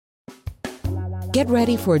Get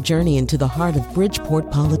ready for a journey into the heart of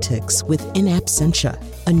Bridgeport politics with In Absentia,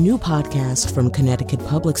 a new podcast from Connecticut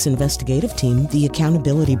Public's investigative team, The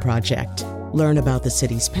Accountability Project. Learn about the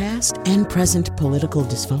city's past and present political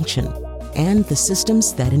dysfunction and the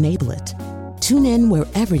systems that enable it. Tune in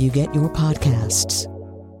wherever you get your podcasts.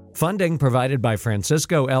 Funding provided by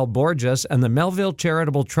Francisco L. Borges and the Melville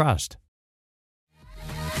Charitable Trust.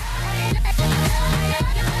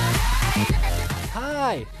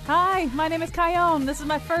 Hi, my name is Kyone. This is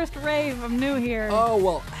my first rave. I'm new here. Oh,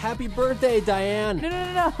 well, happy birthday, Diane.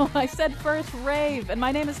 No. I said first rave, and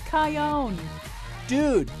my name is Kyone.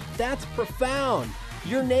 Dude, that's profound.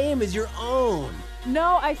 Your name is your own.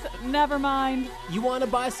 No, never mind. You want to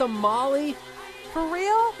buy some Molly? For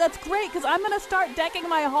real? That's great, because I'm going to start decking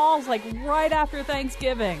my halls, right after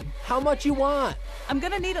Thanksgiving. How much you want? I'm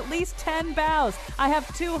going to need at least 10 boughs. I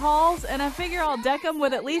have 2 halls, and I figure I'll deck them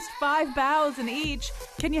with at least 5 boughs in each.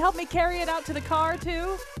 Can you help me carry it out to the car,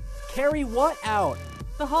 too? Carry what out?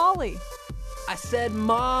 The holly. I said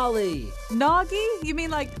Molly. Noggy? You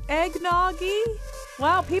mean like eggnoggy?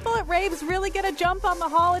 Wow, people at raves really get a jump on the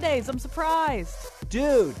holidays. I'm surprised.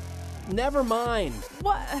 Dude, never mind.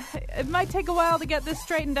 What? It might take a while to get this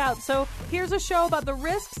straightened out, so here's a show about the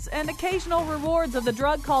risks and occasional rewards of the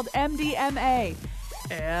drug called MDMA.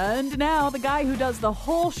 And now the guy who does the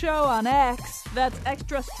whole show on X, that's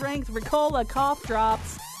extra strength Ricola cough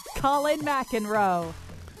drops, Colin McEnroe.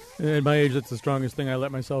 At my age, that's the strongest thing I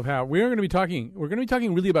let myself have. We're going to be talking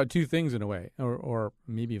really about 2 things in a way, or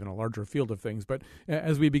maybe even a larger field of things. But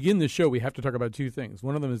as we begin this show, we have to talk about 2 things.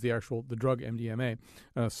 One of them is the drug MDMA,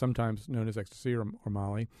 sometimes known as ecstasy or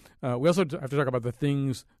Molly. We also have to talk about the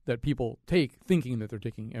things that people take thinking that they're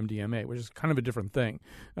taking MDMA, which is kind of a different thing.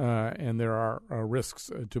 And there are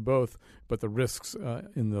risks to both, but the risks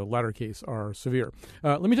in the latter case are severe.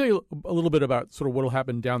 Let me tell you a little bit about sort of what will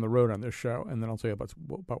happen down the road on this show, and then I'll tell you about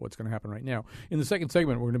what's going to happen right now. In the second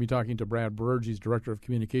segment, we're going to be talking to Brad Burge. He's Director of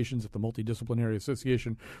Communications at the Multidisciplinary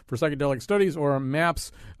Association for Psychedelic Studies, or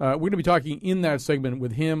MAPS. We're going to be talking in that segment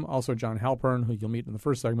with him, also John Halpern, who you'll meet in the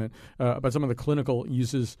first segment, about some of the clinical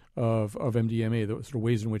uses of MDMA, the sort of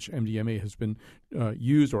ways in which MDMA has been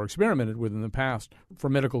used or experimented with in the past for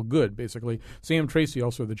medical good, basically. Sam Tracy,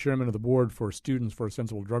 also the chairman of the board for Students for a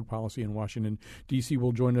Sensible Drug Policy in Washington, D.C.,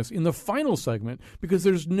 will join us in the final segment, because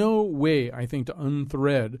there's no way, I think, to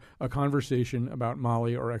unthread a conversation about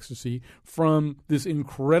Molly or ecstasy from this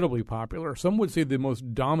incredibly popular, some would say the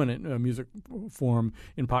most dominant music form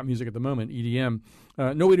in pop music at the moment, EDM.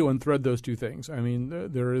 No way to unthread those 2 things. I mean,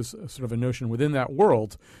 there is sort of a notion within that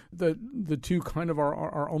world that the 2 kind of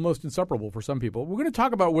are almost inseparable for some people. We're going to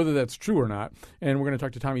talk about whether that's true or not, and we're going to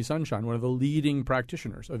talk to Tommy Sunshine, one of the leading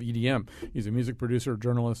practitioners of EDM. He's a music producer,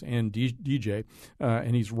 journalist, and DJ,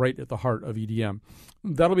 and he's right at the heart of EDM.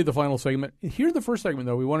 That'll be the final segment. Here's the first segment,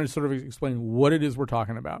 though. We wanted to sort of explain what it is we're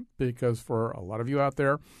talking about, because for a lot of you out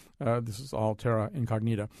there, this is all terra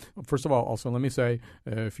incognita. First of all, also, let me say,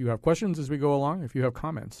 if you have questions as we go along, if you have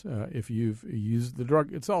comments, if you've used the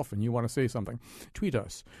drug itself and you want to say something, tweet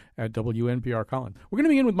us at WNPR Colin. We're going to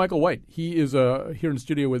begin with Michael White. He is here in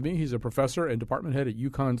studio with me. He's a professor and department head at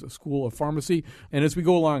UConn's School of Pharmacy. And as we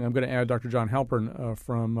go along, I'm going to add Dr. John Halpern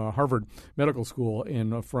from Harvard Medical School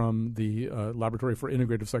and from the Laboratory for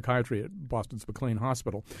Integrative Psychiatry at Boston's McLean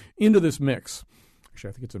Hospital into this mix.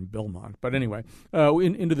 Actually, I think it's in Belmont. But anyway,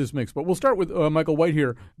 into this mix. But we'll start with Michael White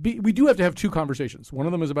here. We do have to have 2 conversations. One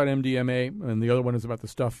of them is about MDMA, and the other one is about the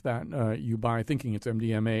stuff that you buy thinking it's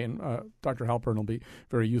MDMA. And Dr. Halpern will be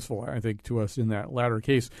very useful, I think, to us in that latter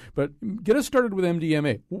case. But get us started with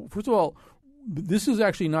MDMA. First of all, this is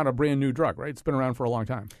actually not a brand new drug, right? It's been around for a long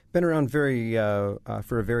time. Been around for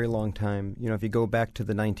a very long time. You know, if you go back to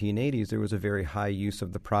the 1980s, there was a very high use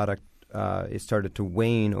of the product. It started to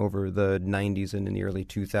wane over the 90s and in the early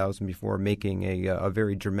 2000s before making a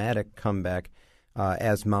very dramatic comeback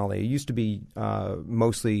as Molly. It used to be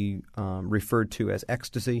mostly referred to as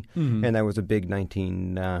Ecstasy, and that was a big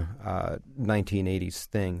 1980s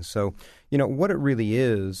thing. So, you know, what it really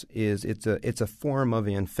is it's a form of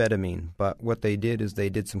amphetamine, but what they did is they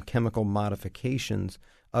did some chemical modifications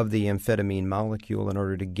of the amphetamine molecule in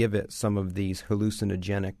order to give it some of these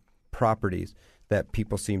hallucinogenic properties that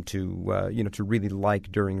people seem to to really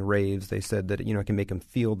like during raves. They said that it can make them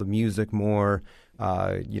feel the music more,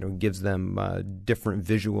 gives them different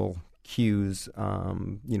visual cues,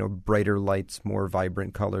 brighter lights, more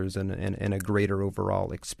vibrant colors, and a greater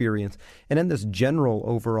overall experience. And then this general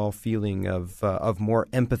overall feeling of more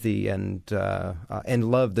empathy and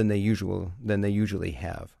love than they usually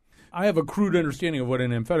have. I have a crude understanding of what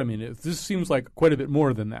an amphetamine is. This seems like quite a bit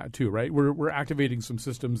more than that, too, right? We're activating some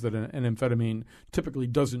systems that an amphetamine typically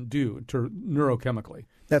doesn't do neurochemically.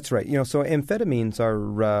 That's right. So amphetamines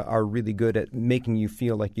are really good at making you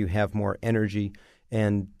feel like you have more energy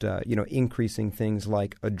and increasing things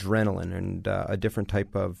like adrenaline and a different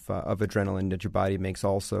type of adrenaline that your body makes,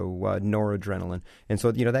 also noradrenaline. And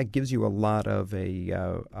so that gives you a lot of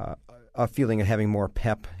a feeling of having more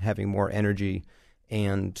pep, having more energy.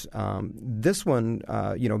 And this one,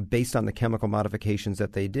 based on the chemical modifications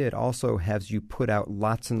that they did, also has you put out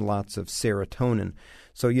lots and lots of serotonin.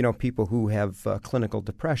 So, people who have clinical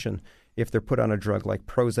depression, if they're put on a drug like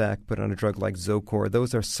Prozac, put on a drug like Zocor,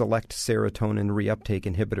 those are select serotonin reuptake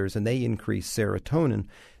inhibitors, and they increase serotonin.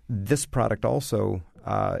 This product also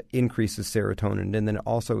increases serotonin, and then it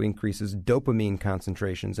also increases dopamine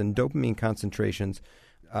concentrations. And dopamine concentrations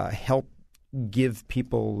help give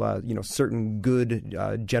people, certain good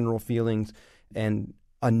general feelings, and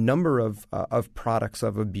a number of products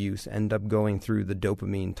of abuse end up going through the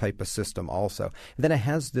dopamine type of system also. And then it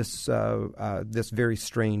has this very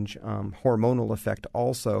strange hormonal effect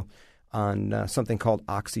also on something called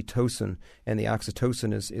oxytocin, and the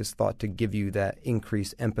oxytocin is thought to give you that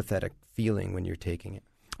increased empathetic feeling when you're taking it.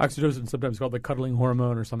 Oxytocin is sometimes called the cuddling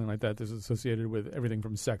hormone or something like that. This is associated with everything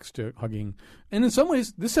from sex to hugging. And in some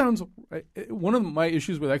ways, this sounds – one of my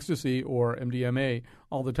issues with ecstasy or MDMA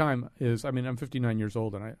all the time is – I'm 59 years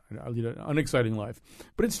old and I lead an unexciting life.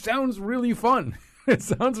 But it sounds really fun. It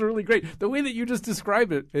sounds really great. The way that you just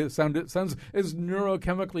described it sounds as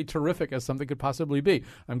neurochemically terrific as something could possibly be.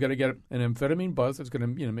 I'm going to get an amphetamine buzz that's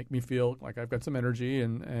going to make me feel like I've got some energy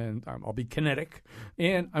and I'll be kinetic.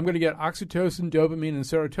 And I'm going to get oxytocin, dopamine, and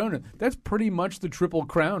serotonin. That's pretty much the triple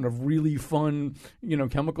crown of really fun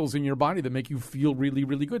chemicals in your body that make you feel really,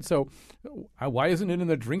 really good. So why isn't it in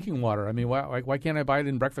the drinking water? Why can't I buy it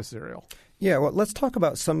in breakfast cereal? Yeah, well, let's talk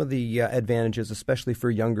about some of the advantages, especially for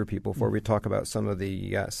younger people, before we talk about some of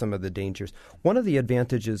the dangers. One of the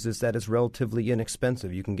advantages is that it's relatively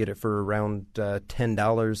inexpensive. You can get it for around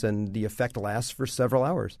 $10, and the effect lasts for several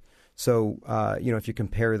hours. So, if you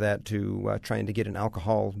compare that to trying to get an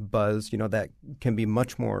alcohol buzz, that can be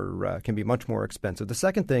much more expensive. The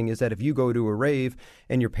second thing is that if you go to a rave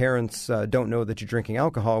and your parents don't know that you're drinking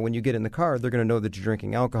alcohol, when you get in the car, they're going to know that you're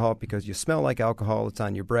drinking alcohol because you smell like alcohol. It's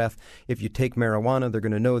on your breath. If you take marijuana, they're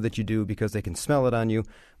going to know that you do because they can smell it on you.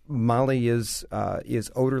 Molly is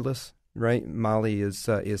odorless. Right? Molly is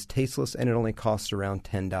tasteless, and it only costs around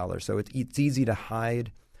 $10. So it's easy to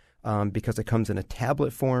hide. Because it comes in a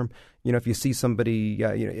tablet form. If you see somebody,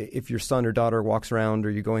 if your son or daughter walks around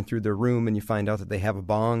or you're going through their room and you find out that they have a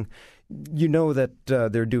bong, that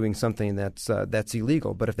they're doing something that's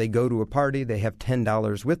illegal. But if they go to a party, they have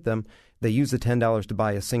 $10 with them, they use the $10 to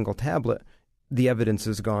buy a single tablet, the evidence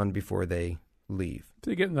is gone before they leave.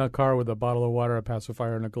 To get in the car with a bottle of water, a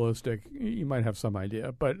pacifier, and a glow stick, you might have some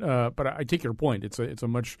idea. But I take your point. It's a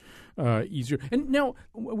much easier. And now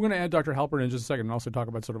we're going to add Dr. Halpern in just a second and also talk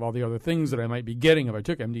about sort of all the other things that I might be getting if I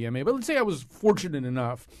took MDMA. But let's say I was fortunate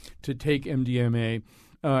enough to take MDMA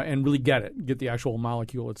and really get the actual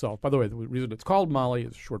molecule itself. By the way, the reason it's called Molly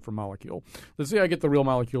is short for molecule. Let's say I get the real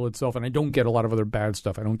molecule itself, and I don't get a lot of other bad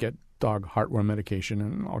stuff. I don't get dog heartworm medication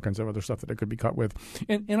and all kinds of other stuff that it could be cut with,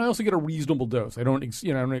 and I also get a reasonable dose. I don't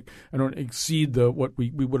exceed what we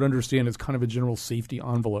would understand as kind of a general safety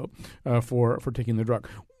envelope for taking the drug.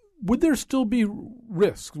 Would there still be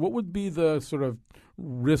risks? What would be the sort of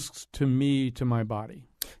risks to me, to my body?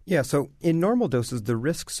 Yeah, so in normal doses, the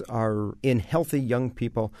risks are in healthy young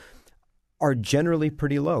people are generally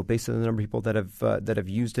pretty low based on the number of people that have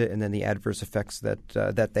used it and then the adverse effects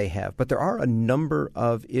that they have. But there are a number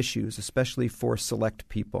of issues, especially for select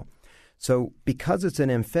people. So because it's an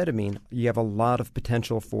amphetamine, you have a lot of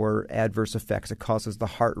potential for adverse effects. It causes the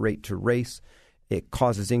heart rate to race. It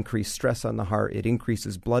causes increased stress on the heart. It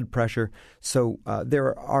increases blood pressure. So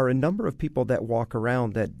there are a number of people that walk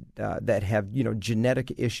around that have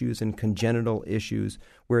genetic issues and congenital issues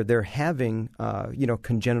where they're having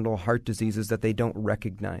congenital heart diseases that they don't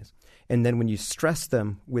recognize. And then when you stress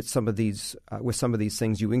them with some of these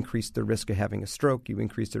things, you increase the risk of having a stroke. You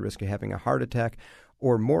increase the risk of having a heart attack.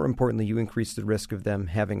 Or more importantly, you increase the risk of them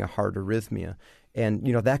having a heart arrhythmia. And,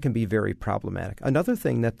 that can be very problematic. Another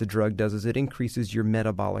thing that the drug does is it increases your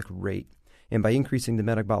metabolic rate. And by increasing the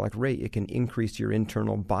metabolic rate, it can increase your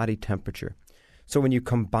internal body temperature. So when you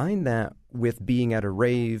combine that with being at a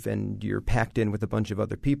rave and you're packed in with a bunch of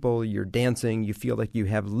other people, you're dancing, you feel like you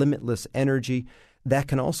have limitless energy, that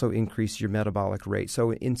can also increase your metabolic rate.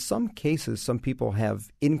 So in some cases, some people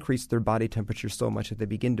have increased their body temperature so much that they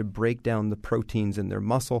begin to break down the proteins in their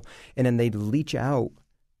muscle, and then they leach out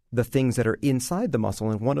the things that are inside the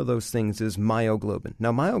muscle, and one of those things is myoglobin.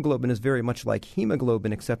 Now, myoglobin is very much like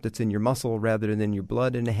hemoglobin, except it's in your muscle rather than your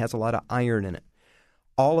blood, and it has a lot of iron in it.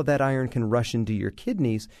 All of that iron can rush into your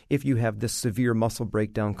kidneys if you have this severe muscle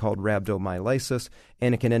breakdown called rhabdomyolysis,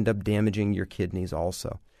 and it can end up damaging your kidneys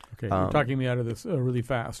also. Okay, you're talking me out of this really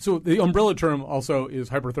fast. So the umbrella term also is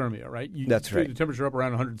hyperthermia, right? That's right. The temperature up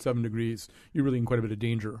around 107 degrees, you're really in quite a bit of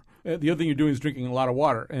danger. The other thing you're doing is drinking a lot of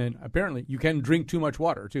water, and apparently you can drink too much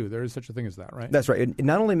water, too. There is such a thing as that, right? That's right. It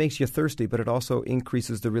not only makes you thirsty, but it also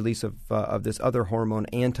increases the release of this other hormone,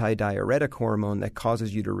 antidiuretic hormone, that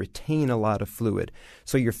causes you to retain a lot of fluid.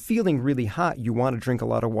 So you're feeling really hot. You want to drink a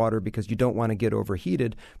lot of water because you don't want to get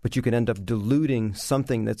overheated, but you can end up diluting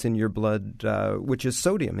something that's in your blood, which is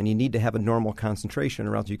sodium, and you need to have a normal concentration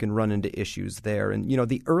or else you can run into issues there. And,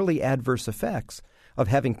 the early adverse effects of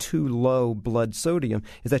having too low blood sodium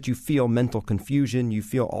is that you feel mental confusion, you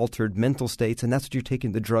feel altered mental states, and that's what you're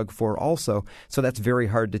taking the drug for also. So that's very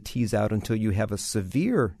hard to tease out until you have a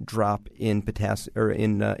severe drop in potassium or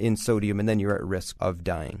in sodium, and then you're at risk of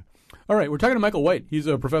dying. All right, we're talking to Michael White. He's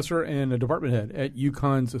a professor and a department head at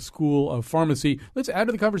UConn's School of Pharmacy. Let's add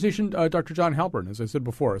to the conversation Dr. John Halpern, as I said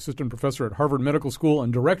before, assistant professor at Harvard Medical School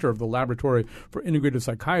and director of the Laboratory for Integrative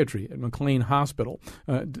Psychiatry at McLean Hospital.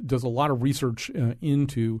 Does a lot of research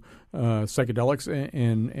into psychedelics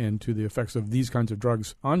and to the effects of these kinds of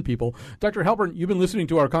drugs on people. Dr. Halpern, you've been listening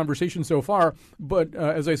to our conversation so far, but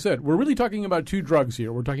as I said, we're really talking about two drugs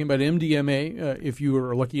here. We're talking about MDMA, if you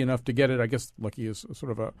are lucky enough to get it. I guess lucky is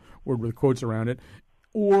sort of a word with quotes around it,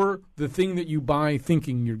 or the thing that you buy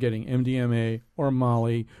thinking you're getting MDMA or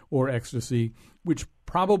Molly or Ecstasy, which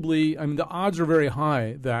probably, the odds are very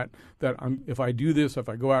high that if I do this, if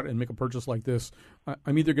I go out and make a purchase like this,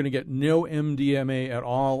 I'm either going to get no MDMA at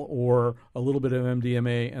all or a little bit of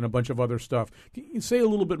MDMA and a bunch of other stuff. Can you say a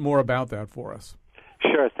little bit more about that for us?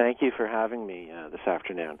 Sure. Thank you for having me this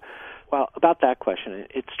afternoon. Well, about that question,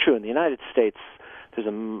 it's true. In the United States, there's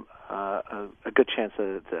a good chance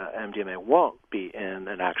that the MDMA won't be in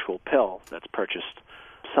an actual pill that's purchased.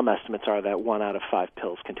 Some estimates are that 1 out of 5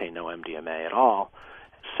 pills contain no MDMA at all.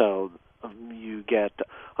 So you get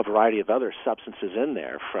a variety of other substances in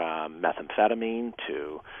there, from methamphetamine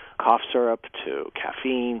to cough syrup to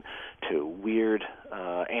caffeine to weird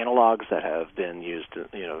analogs that have been used,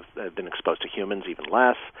 have been exposed to humans, even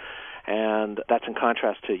less. And that's in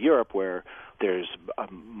contrast to Europe, where there's a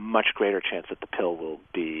much greater chance that the pill will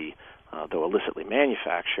be, though illicitly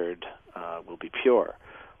manufactured, will be pure.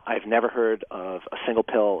 I've never heard of a single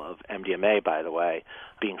pill of MDMA, by the way,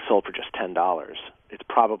 being sold for just $10. It's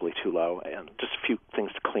probably too low. And just a few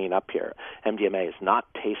things to clean up here. MDMA is not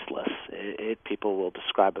tasteless. People will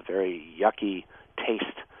describe a very yucky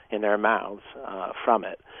taste in their mouths from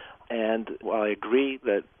it. And while I agree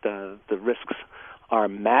that the risks are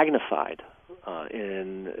magnified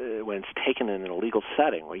when it's taken in an illegal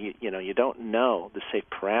setting, where you don't know the safe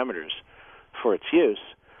parameters for its use,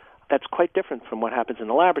 that's quite different from what happens in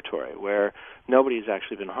the laboratory, where nobody's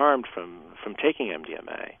actually been harmed from taking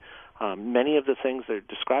MDMA. Many of the things that are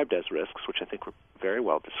described as risks, which I think were very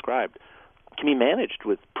well described, can be managed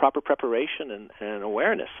with proper preparation and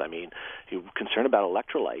awareness. You're concerned about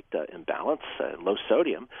electrolyte imbalance, low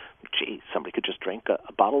sodium. Gee, somebody could just drink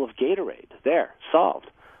a bottle of Gatorade. There, solved.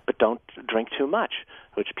 But don't drink too much,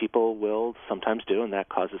 which people will sometimes do, and that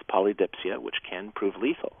causes polydipsia, which can prove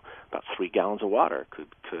lethal. About 3 gallons of water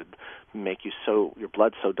could make your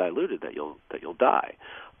blood so diluted that you'll die.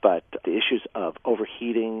 But the issues of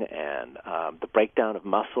overheating and the breakdown of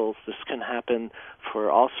muscles, this can happen for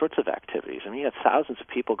all sorts of activities. You have thousands of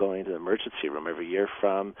people going into the emergency room every year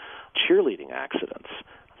from cheerleading accidents.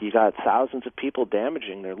 You got thousands of people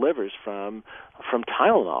damaging their livers from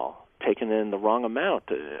Tylenol taken in the wrong amount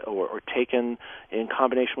or taken in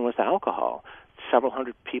combination with alcohol. Several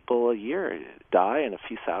hundred people a year die, and a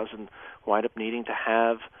few thousand wind up needing to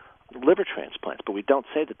have liver transplants. But we don't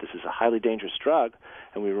say that this is a highly dangerous drug,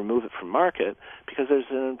 and we remove it from market because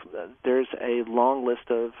there's a long list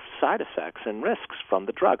of side effects and risks from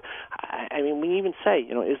the drug. We even say,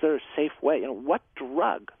 is there a safe way? What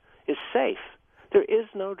drug is safe? There is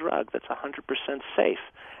no drug that's 100% safe.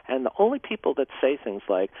 And the only people that say things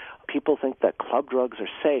like people think that club drugs are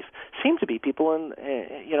safe seem to be people on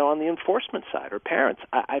the enforcement side or parents.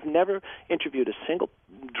 I've never interviewed a single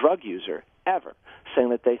drug user ever saying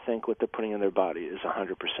that they think what they're putting in their body is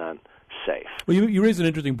 100% safe. Well, you raise an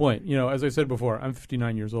interesting point. As I said before, I'm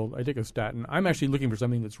 59 years old. I take a statin. I'm actually looking for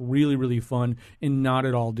something that's really, really fun and not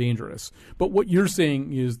at all dangerous. But what you're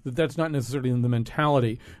saying is that that's not necessarily in the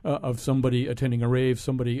mentality of somebody attending a rave,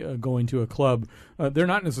 somebody going to a club. They're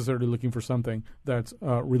not necessarily looking for something that's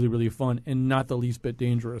really, really fun and not the least bit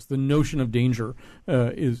dangerous. The notion of danger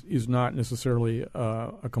is not necessarily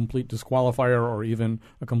a complete disqualifier or even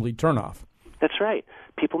a complete turnoff. That's right.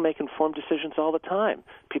 People make informed decisions all the time.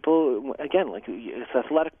 People, again, like it's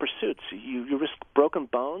athletic pursuits. You risk broken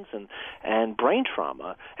bones and brain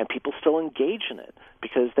trauma, and people still engage in it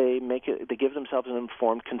because they give themselves an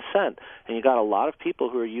informed consent. And you got a lot of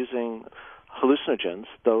people who are using hallucinogens,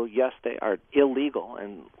 though, yes, they are illegal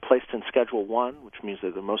and placed in Schedule 1, which means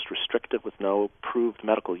they're the most restrictive with no proved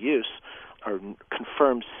medical use or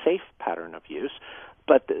confirmed safe pattern of use.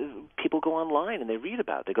 But people go online and they read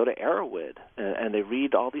about it. They go to Arrowwood and they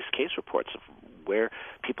read all these case reports of where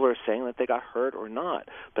people are saying that they got hurt or not.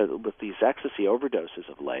 But with these ecstasy overdoses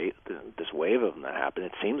of late, this wave of them that happened,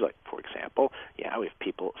 it seems like, for example, we have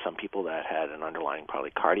some people that had an underlying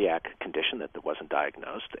probably cardiac condition that wasn't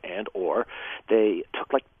diagnosed, and or they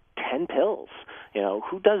took like 10 pills.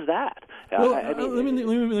 Who does that? Well, let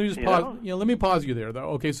me just pause. Let me pause you there, though.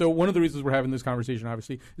 Okay, so one of the reasons we're having this conversation,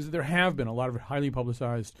 obviously, is that there have been a lot of highly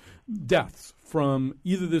publicized deaths from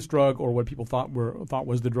either this drug or what people thought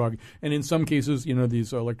was the drug, and in some cases,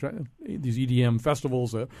 these EDM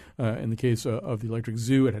festivals. In the case of the Electric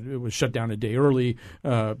Zoo, it was shut down a day early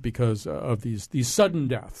because of these sudden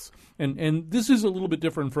deaths. And this is a little bit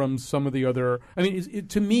different from some of the other. I mean,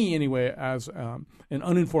 to me anyway, as an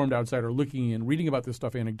uninformed outsider looking and reading about this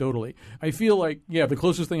stuff anecdotally, I feel like the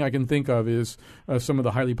closest thing I can think of is some of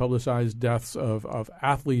the highly publicized deaths of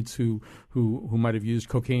athletes who might have used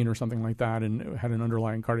cocaine or something like that and had an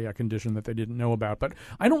underlying cardiac condition that they didn't know about. But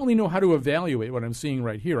I don't really know how to evaluate what I'm seeing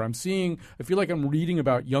right here. I feel like I'm reading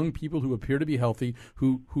about young people who appear to be healthy,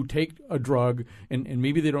 who take a drug, and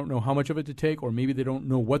maybe they don't know how much of it to take, or maybe they don't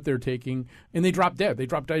know what they're taking, and they drop dead. They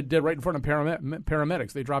drop dead right in front of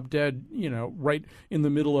paramedics. They drop dead, right in the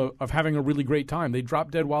middle of having a really great time. They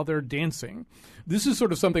drop dead while they're dancing. This is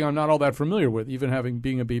sort of something I'm not all that familiar with, even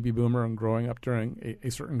being a baby boomer and growing up during a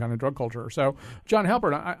certain kind of drug culture. So, John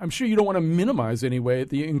Halpern, I'm sure you don't want to minimize anyway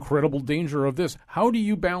the incredible danger of this. How do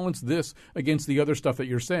you balance this against the other stuff that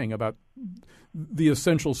you're saying about the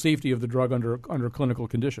essential safety of the drug under clinical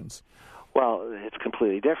conditions? Well, it's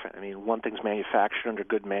completely different. I mean, one thing's manufactured under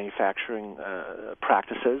good manufacturing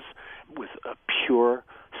practices with a pure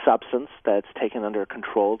substance that's taken under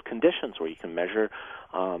controlled conditions where you can measure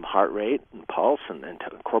heart rate and pulse and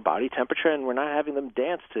core body temperature, and we're not having them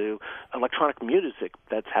dance to electronic music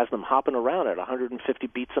that has them hopping around at 150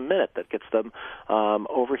 beats a minute that gets them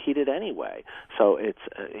overheated anyway. So it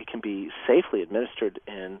can be safely administered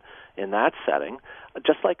in that setting.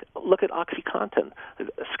 Just like, look at OxyContin,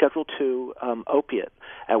 Schedule 2 opiate.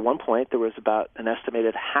 At one point, there was about an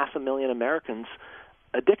estimated 500,000 Americans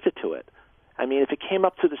addicted to it. I mean, if it came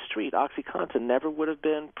up to the street, OxyContin never would have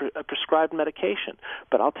been a prescribed medication.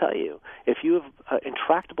 But I'll tell you, if you have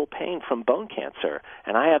intractable pain from bone cancer,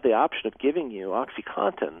 and I have the option of giving you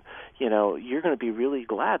OxyContin, you're going to be really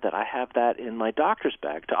glad that I have that in my doctor's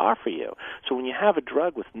bag to offer you. So when you have a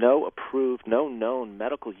drug with no approved, no known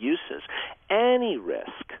medical uses, any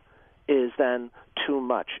risk is then too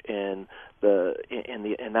much in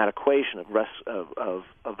that equation of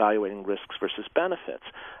evaluating risks versus benefits.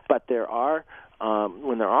 But there are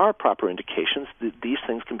when there are proper indications, these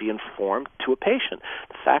things can be informed to a patient.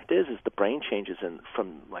 The fact is the brain changes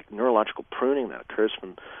from like neurological pruning that occurs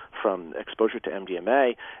from exposure to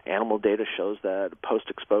MDMA. Animal data shows that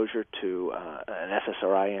post-exposure to an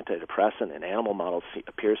SSRI antidepressant in animal models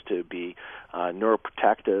appears to be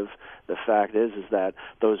neuroprotective. The fact is that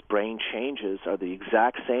those brain changes are the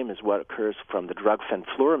exact same as what occurs from the drug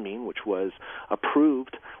fenfluramine, which was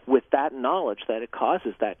approved with that knowledge that it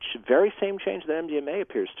causes that very same change that MDMA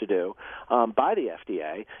appears to do by the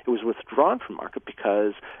FDA. It was withdrawn from market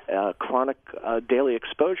because chronic daily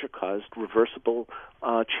exposure caused reversible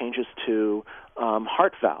changes to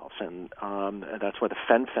heart valves, and that's where the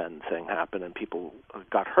fen-phen thing happened, and people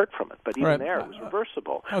got hurt from it. But even there, it was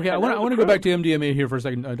reversible. Okay, I want to go back to MDMA here for a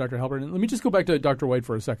second, Dr. Halpern. Let me just go back to Dr. White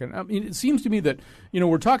for a second. I mean, it seems to me that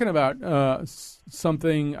we're talking about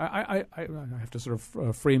something. I have to sort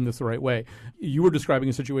of frame this the right way. You were describing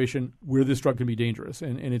a situation where this drug can be dangerous,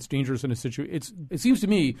 and it's dangerous in a situation. It seems to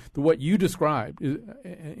me that what you described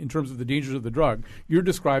in terms of the dangers of the drug, you're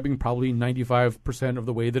describing probably 95% of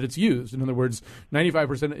the way that it's used. In other words,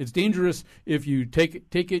 95%. It's dangerous if you take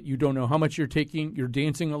it, you don't know how much you're taking, you're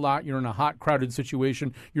dancing a lot, you're in a hot, crowded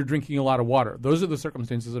situation, you're drinking a lot of water. Those are the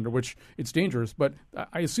circumstances under which it's dangerous. But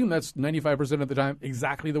I assume that's 95% of the time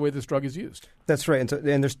exactly the way this drug is used. That's right.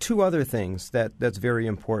 And there's two other things that's very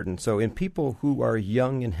important. So in people who are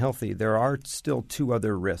young and healthy, there are still two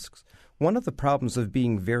other risks. One of the problems of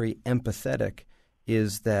being very empathetic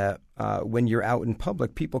is that when you're out in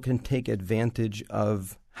public, people can take advantage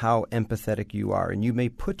of how empathetic you are. And you may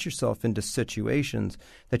put yourself into situations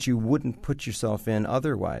that you wouldn't put yourself in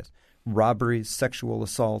otherwise. Robberies, sexual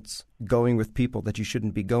assaults, going with people that you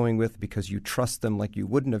shouldn't be going with because you trust them like you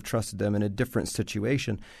wouldn't have trusted them in a different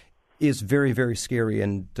situation is very, very scary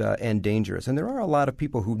and dangerous. And there are a lot of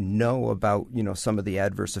people who know about, some of the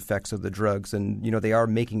adverse effects of the drugs and, they are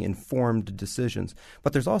making informed decisions.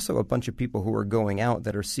 But there's also a bunch of people who are going out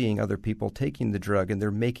that are seeing other people taking the drug and they're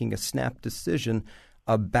making a snap decision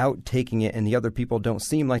about taking it, and the other people don't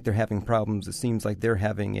seem like they're having problems. It seems like they're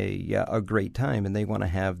having a great time, and they want to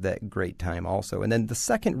have that great time also. And then the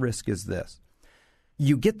second risk is this.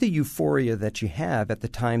 You get the euphoria that you have at the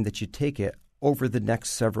time that you take it over the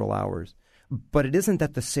next several hours. But it isn't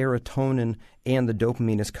that the serotonin and the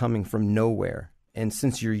dopamine is coming from nowhere. And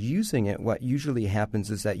since you're using it, what usually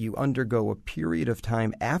happens is that you undergo a period of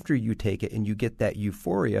time after you take it and you get that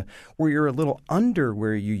euphoria where you're a little under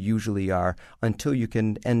where you usually are until you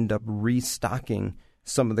can end up restocking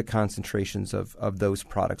some of the concentrations of those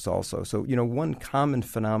products also. So, one common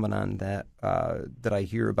phenomenon that I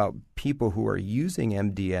hear about people who are using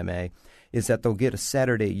MDMA is that they'll get a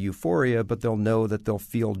Saturday euphoria, but they'll know that they'll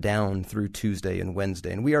feel down through Tuesday and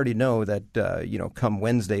Wednesday. And we already know that, come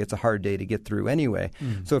Wednesday, it's a hard day to get through anyway.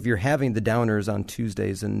 So if you're having the downers on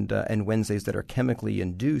Tuesdays and Wednesdays that are chemically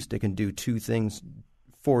induced, it can do two things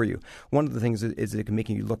for you. One of the things is it can make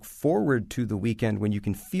you look forward to the weekend when you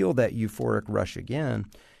can feel that euphoric rush again.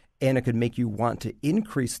 And it could make you want to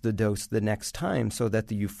increase the dose the next time so that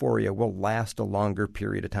the euphoria will last a longer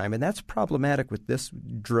period of time. And that's problematic with this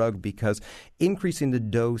drug because increasing the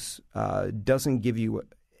dose doesn't give you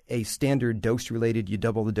a standard dose-related, you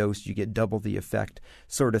double the dose, you get double the effect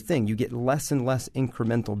sort of thing. You get less and less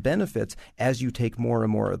incremental benefits as you take more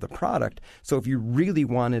and more of the product. So if you really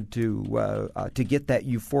wanted to get that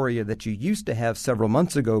euphoria that you used to have several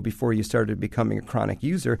months ago before you started becoming a chronic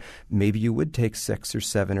user, maybe you would take 6 or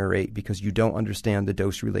 7 or 8 because you don't understand the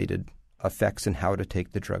dose-related effects and how to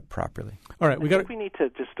take the drug properly. All right, we need to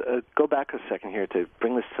just go back a second here to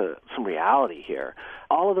bring this to some reality here.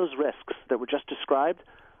 All of those risks that were just described,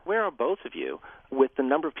 where are both of you with the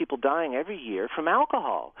number of people dying every year from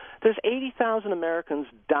alcohol? There's 80,000 Americans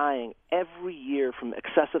dying every year from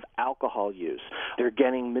excessive alcohol use. They're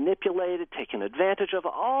getting manipulated, taken advantage of,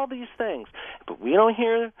 all these things. But we don't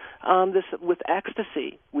hear this with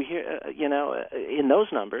ecstasy. We hear, in those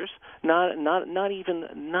numbers,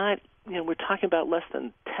 we're talking about less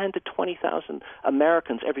than 10 to 20,000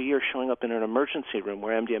 Americans every year showing up in an emergency room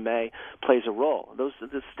where MDMA plays a role.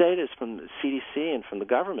 This data is from the CDC and from the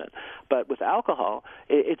government. But with alcohol,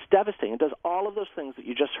 it's devastating. It does all of those things that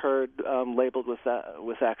you just heard labeled with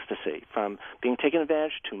ecstasy, from being taken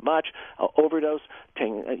advantage, too much, overdose,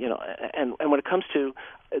 and when it comes to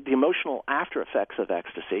the emotional after effects of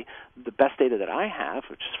ecstasy, the best data that I have,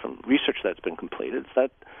 which is from research that's been completed, is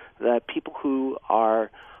that people who are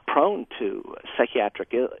prone to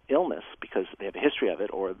psychiatric illness because they have a history of it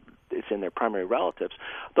or it's in their primary relatives,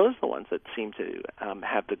 those are the ones that seem to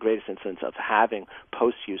have the greatest incidence of having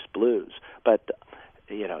post-use blues. But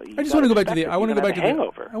I just want to go back to the hangover. I want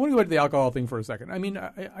to go back to the alcohol thing for a second. I mean,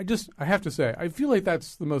 I have to say, I feel like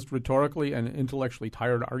that's the most rhetorically and intellectually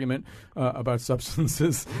tired argument about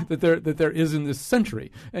substances that there is in this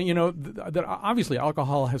century. And that obviously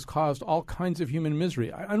alcohol has caused all kinds of human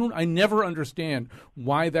misery. I never understand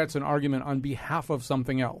why that's an argument on behalf of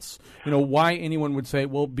something else. Why anyone would say,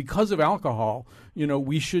 well, because of alcohol,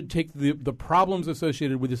 we should take the problems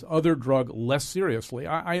associated with this other drug less seriously.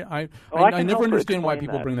 I never understand why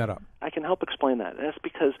people bring that up. I can help explain that. And that's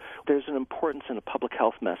because there's an importance in a public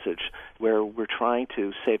health message where we're trying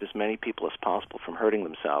to save as many people as possible from hurting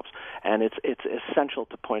themselves. And it's essential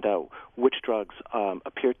to point out which drugs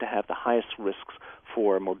appear to have the highest risks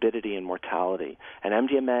for morbidity and mortality. And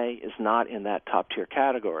MDMA is not in that top-tier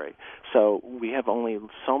category. So we have only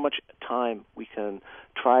so much time we can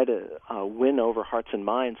try to win over hearts and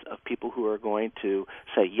minds of people who are going to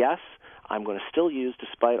say, yes, I'm going to still use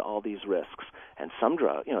despite all these risks. And some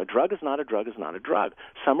drug, a drug is not a drug is not a drug.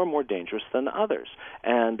 Some are more dangerous than others.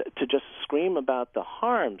 And to just scream about the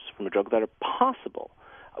harms from a drug that are possible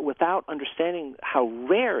without understanding how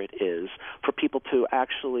rare it is for people to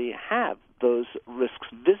actually have those risks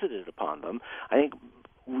visited upon them, I think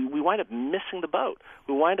we wind up missing the boat.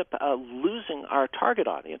 We wind up losing our target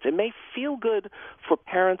audience. It may feel good for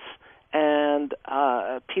parents and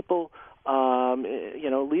people,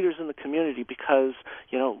 leaders in the community because,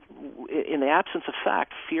 in the absence of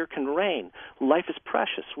fact, fear can reign. Life is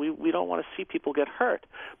precious. We don't want to see people get hurt.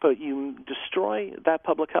 But you destroy that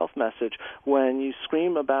public health message when you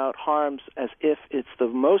scream about harms as if it's the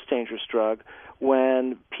most dangerous drug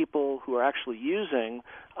when people who are actually using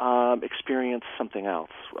experience something else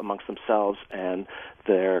amongst themselves and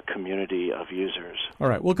their community of users. All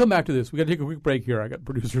right, we'll come back to this. We got to take a quick break here. I got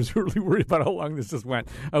producers who are really worried about how long this just went.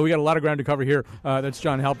 We got a lot of ground to cover here. That's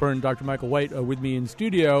John Halpern, Dr. Michael White with me in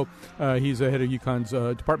studio. He's the head of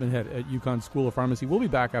UConn's department head at UConn School of Pharmacy. We'll be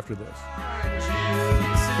back after this.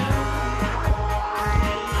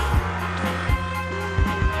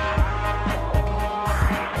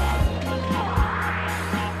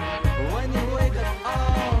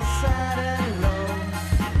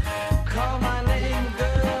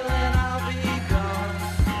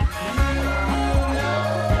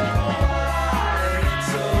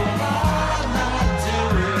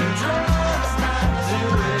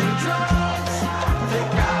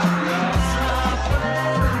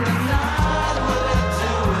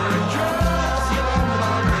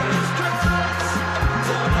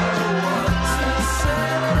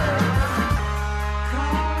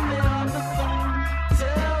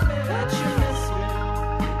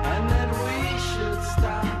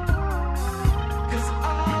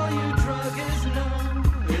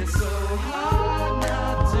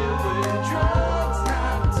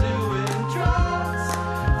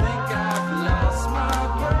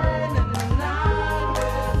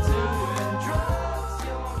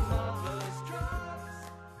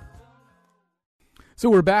 So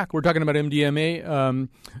we're back. We're talking about MDMA.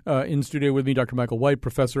 In studio with me, Dr. Michael White,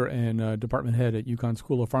 professor and department head at UConn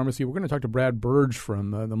School of Pharmacy. We're going to talk to Brad Burge from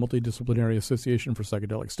the Multidisciplinary Association for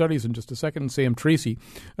Psychedelic Studies in just a second, and Sam Tracy,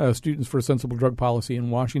 Students for Sensible Drug Policy in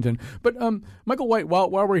Washington. But Michael White, while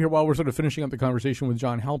we're here, while we're sort of finishing up the conversation with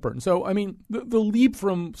John Halpern, so, I mean, the leap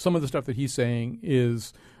from some of the stuff that he's saying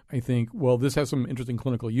is, I think, well, this has some interesting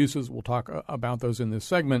clinical uses. We'll talk about those in this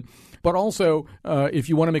segment. But also, if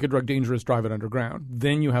you want to make a drug dangerous, drive it underground.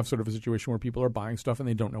 Then you have sort of a situation where people are buying stuff and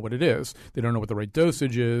they don't know what it is. They don't know what the right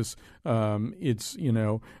dosage is. They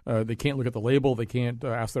can't look at the label. They can't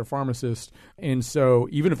ask their pharmacist. And so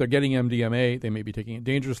even if they're getting MDMA, they may be taking it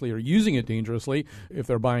dangerously or using it dangerously. If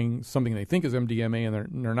they're buying something they think is MDMA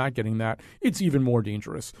and they're not getting that, it's even more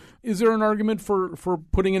dangerous. Is there an argument for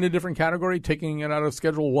putting it in a different category, taking it out of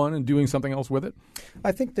Schedule 1 and doing something else with it?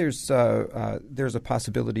 I think there's a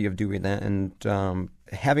possibility of doing that, and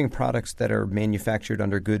having products that are manufactured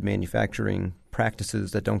under good manufacturing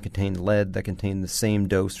practices that don't contain lead, that contain the same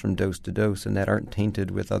dose from dose to dose, and that aren't tainted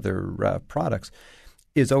with other products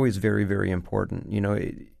is always very, very important.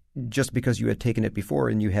 Just because you had taken it before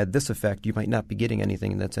and you had this effect, you might not be getting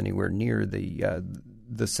anything that's anywhere near the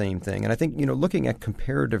same thing. And I think looking at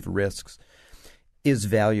comparative risks is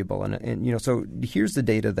valuable, and so here's the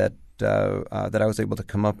data that I was able to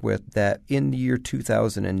come up with, that in the year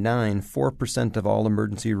 2009, 4% of all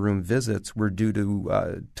emergency room visits were due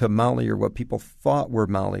to Molly, or what people thought were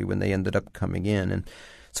Molly when they ended up coming in, and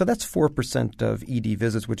so that's 4% of ED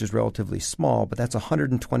visits, which is relatively small, but that's a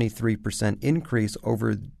 123% increase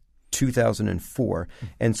over 2004.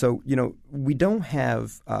 And so, we don't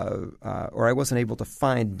have, or I wasn't able to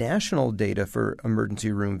find national data for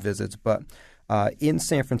emergency room visits, but in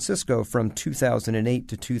San Francisco, from 2008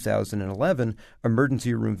 to 2011,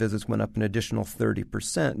 emergency room visits went up an additional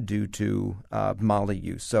 30% due to Molly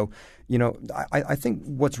use. So, I think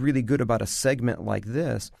what's really good about a segment like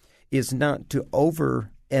this is not to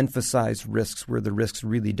overemphasize risks where the risks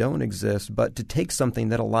really don't exist, but to take something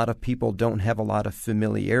that a lot of people don't have a lot of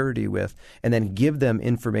familiarity with and then give them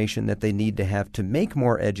information that they need to have to make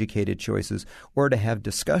more educated choices, or to have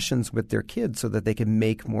discussions with their kids so that they can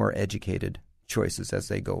make more educated choices as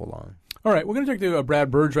they go along. All right, we're going to talk to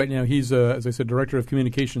Brad Burge right now. He's, as I said, Director of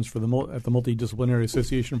Communications at the Multidisciplinary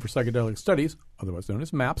Association for Psychedelic Studies, otherwise known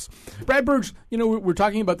as MAPS. Brad Burge, we're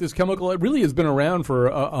talking about this chemical. It really has been around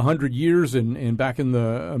for 100 years, and back in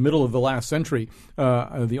the middle of the last century,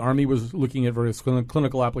 the Army was looking at various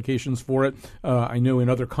clinical applications for it. I know in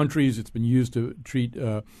other countries it's been used to treat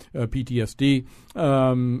PTSD,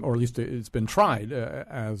 or at least it's been tried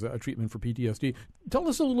as a treatment for PTSD. Tell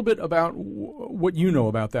us a little bit about what you know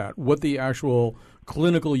about that, what the actual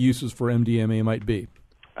clinical uses for MDMA might be.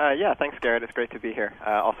 Yeah, thanks, Garrett. It's great to be here.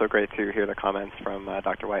 Also great to hear the comments from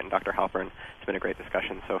Dr. White and Dr. Halpern. It's been a great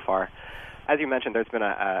discussion so far. As you mentioned, there's been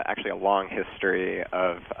actually a long history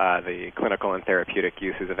of the clinical and therapeutic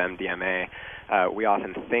uses of MDMA. We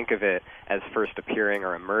often think of it as first appearing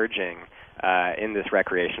or emerging in this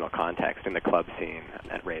recreational context, in the club scene,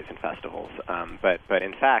 at raves and festivals. But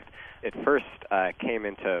in fact, it first came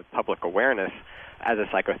into public awareness as a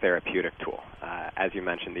psychotherapeutic tool. As you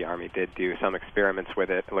mentioned, the Army did do some experiments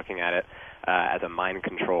with it, looking at it as a mind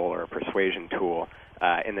control or a persuasion tool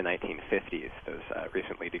in the 1950s. Those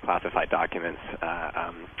recently declassified documents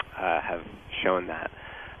have shown that.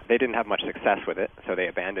 They didn't have much success with it, so they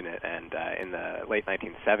abandoned it, and in the late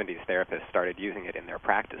 1970s, therapists started using it in their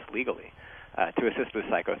practice legally to assist with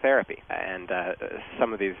psychotherapy. And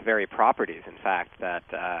some of these very properties, in fact, that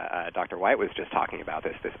Dr. White was just talking about,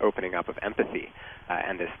 this opening up of empathy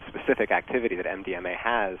and this specific activity that MDMA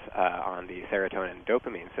has on the serotonin and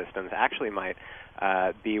dopamine systems, actually might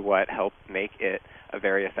be what helped make it a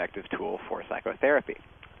very effective tool for psychotherapy.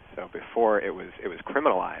 So before it was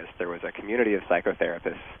criminalized, there was a community of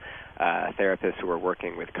psychotherapists, therapists who were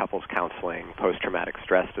working with couples counseling, post-traumatic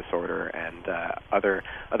stress disorder, and other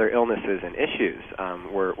illnesses and issues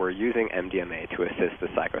were using MDMA to assist the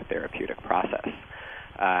psychotherapeutic process.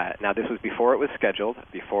 Now, this was before it was scheduled,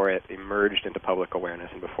 before it emerged into public awareness,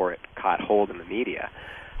 and before it caught hold in the media.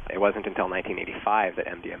 It wasn't until 1985 that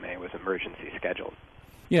MDMA was emergency scheduled.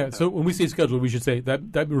 Yeah, so when we say scheduled, we should say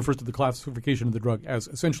that refers to the classification of the drug as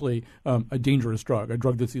essentially a dangerous drug, a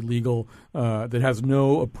drug that's illegal, that has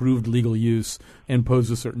no approved legal use and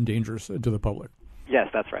poses certain dangers to the public. Yes,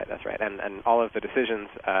 that's right. And all of the decisions,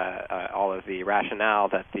 all of the rationale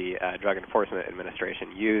that the Drug Enforcement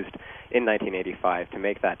Administration used in 1985 to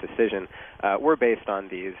make that decision were based on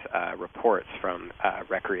these reports from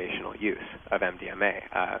recreational use of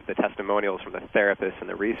MDMA. The testimonials from the therapists and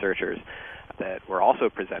the researchers that were also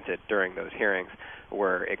presented during those hearings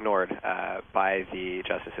were ignored by the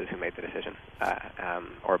justices who made the decision,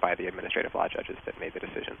 or by the administrative law judges that made the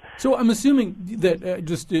decision. So I'm assuming that,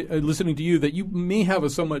 just listening to you, that you may have a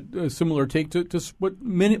somewhat similar take to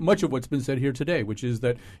much of what's been said here today, which is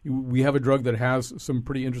that we have a drug that has some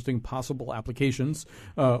pretty interesting possible applications.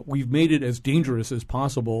 We've made it as dangerous as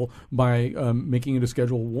possible by making it a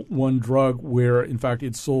Schedule I drug where, in fact,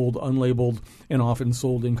 it's sold unlabeled and often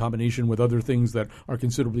sold in combination with other things that are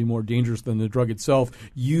considerably more dangerous than the drug itself,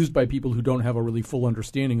 used by people who don't have a really full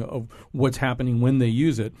understanding of what's happening when they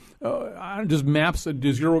use it.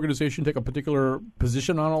 Does your organization take a particular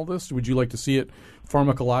position on all this? Would you like to see it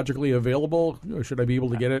pharmacologically available? Or should I be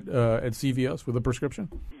able to get it at CVS with a prescription?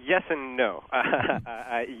 Yes and no.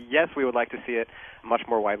 Yes, we would like to see it much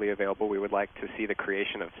more widely available. We would like to see the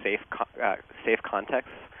creation of safe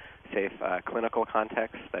contexts, safe clinical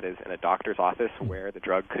context, that is in a doctor's office where the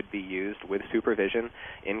drug could be used with supervision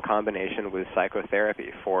in combination with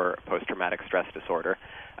psychotherapy for post-traumatic stress disorder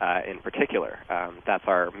in particular. That's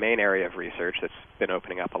our main area of research that's been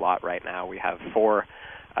opening up a lot right now. We have 4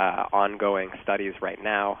 ongoing studies right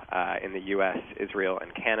now in the U.S., Israel,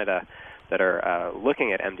 and Canada that are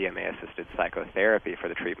looking at MDMA-assisted psychotherapy for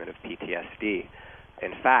the treatment of PTSD.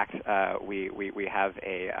 In fact, we have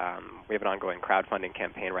an ongoing crowdfunding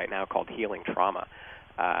campaign right now called Healing Trauma,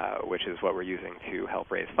 which is what we're using to help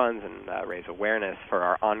raise funds and raise awareness for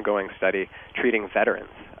our ongoing study treating veterans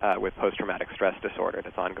with post-traumatic stress disorder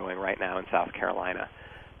that's ongoing right now in South Carolina.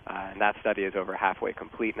 And that study is over halfway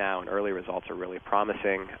complete now, and early results are really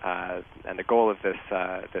promising. And the goal of this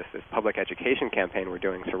public education campaign we're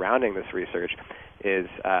doing surrounding this research is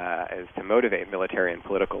to motivate military and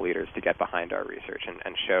political leaders to get behind our research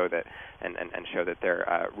and show that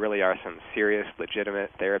there really are some serious,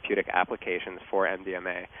 legitimate therapeutic applications for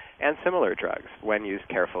MDMA and similar drugs when used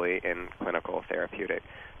carefully in clinical therapeutic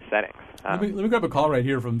settings. Let me grab a call right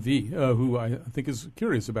here from V, who I think is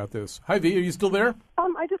curious about this. Hi, V. Are you still there?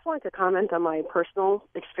 I just wanted to comment on my personal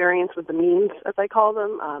experience with the means, as I call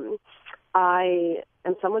them. I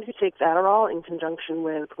am someone who takes Adderall in conjunction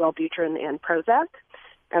with Wellbutrin and Prozac,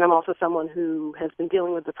 and I'm also someone who has been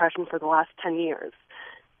dealing with depression for the last 10 years.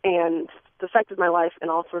 And it's affected my life in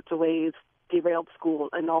all sorts of ways, derailed school,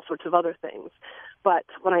 and all sorts of other things. But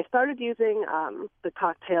when I started using the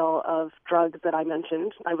cocktail of drugs that I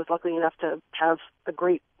mentioned, I was lucky enough to have a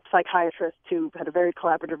great psychiatrist who had a very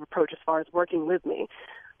collaborative approach as far as working with me.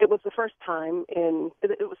 It was the first time it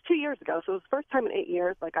was 2 years ago, so it was the first time in 8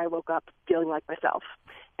 years, like I woke up feeling like myself.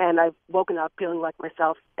 And I've woken up feeling like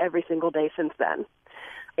myself every single day since then.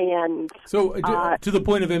 And so to the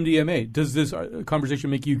point of MDMA, does this conversation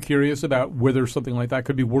make you curious about whether something like that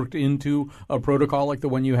could be worked into a protocol like the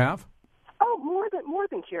one you have? Oh, more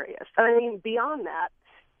than curious. I mean, beyond that,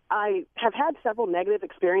 I have had several negative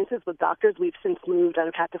experiences with doctors. We've since moved and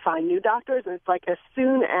I've had to find new doctors. And it's like as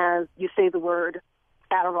soon as you say the word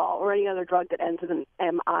Adderall or any other drug that ends with an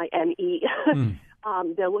M-I-N-E,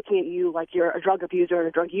 they're looking at you like you're a drug abuser and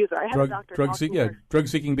a drug user. I had a doctor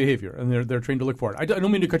drug-seeking behavior, and they're trained to look for it. I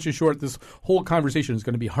don't mean to cut you short. This whole conversation is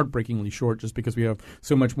going to be heartbreakingly short just because we have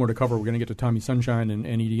so much more to cover. We're going to get to Tommy Sunshine and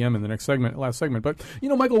EDM in the last segment. But,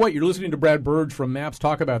 Michael White, you're listening to Brad Burge from MAPS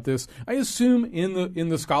talk about this. I assume in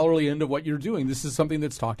the scholarly end of what you're doing, this is something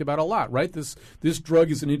that's talked about a lot, right? This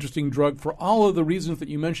drug is an interesting drug for all of the reasons that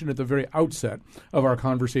you mentioned at the very outset of our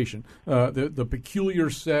conversation. The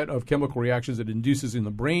peculiar set of chemical reactions that induces in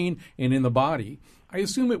the brain and in the body. I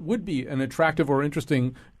assume it would be an attractive or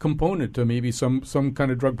interesting component to maybe some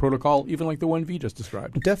kind of drug protocol, even like the one V just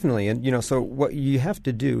described. Definitely, and so what you have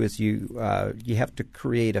to do is you have to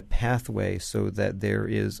create a pathway so that there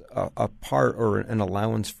is a part or an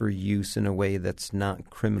allowance for use in a way that's not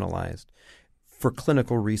criminalized for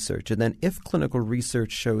clinical research. And then if clinical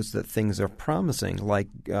research shows that things are promising, like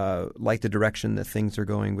the direction that things are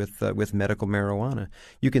going with medical marijuana,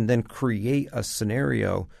 you can then create a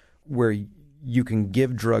scenario where you can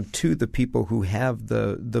give drug to the people who have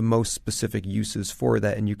the most specific uses for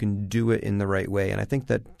that, and you can do it in the right way. And I think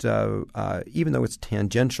that even though it's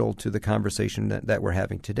tangential to the conversation that we're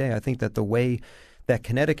having today, I think that the way that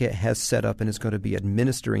Connecticut has set up and is going to be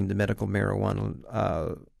administering the medical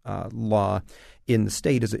marijuana law in the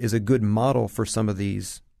state is a good model for some of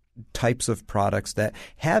these types of products that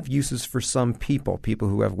have uses for some people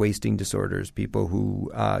who have wasting disorders, people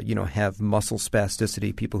who have muscle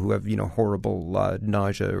spasticity, people who have horrible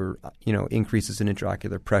nausea or increases in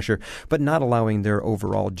intraocular pressure, but not allowing their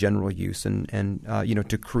overall general use. And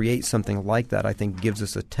to create something like that, I think gives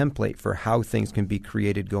us a template for how things can be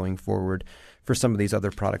created going forward for some of these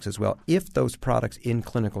other products as well. If those products in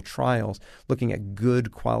clinical trials, looking at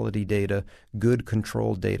good quality data, good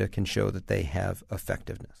controlled data, can show that they have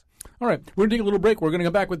effectiveness. All right, we're going to take a little break. We're going to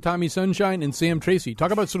come back with Tommy Sunshine and Sam Tracy.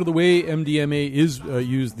 Talk about sort of the way MDMA is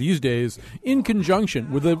used these days in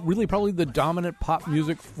conjunction with really probably the dominant pop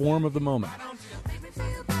music form of the moment.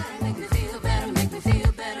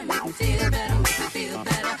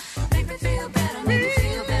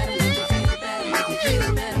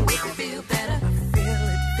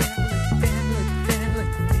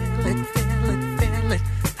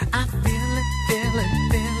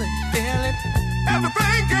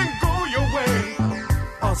 Everything can go your way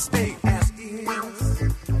or stay as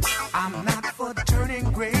is. I'm not for turning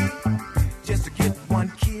gray just to get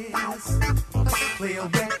one kiss. Play a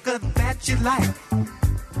record that you like,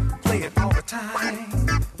 play it all the time.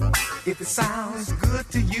 If it sounds good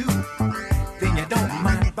to you, then you don't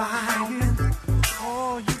mind buying.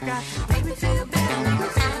 Oh, you got to make me feel better, make me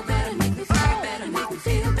feel better, make me feel better, make me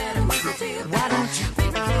feel better, make me feel better. Why don't you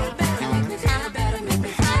make me feel better, make me feel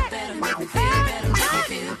better, make me feel better, make me feel better, make me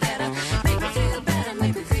feel better, make me feel better, make me feel better, make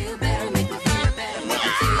me feel better, make me feel better, make me feel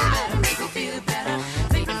better, make me feel better,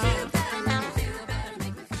 make me feel better, make me feel better,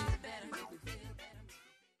 make me feel better.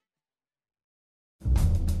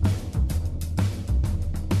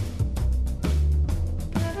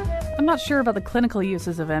 I'm not sure about the clinical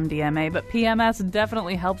uses of MDMA, but PMS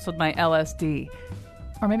definitely helps with my LSD.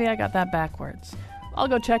 Or maybe I got that backwards. I'll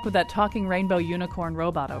go check with that talking rainbow unicorn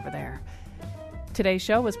robot over there. Today's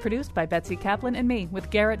show was produced by Betsy Kaplan and me, with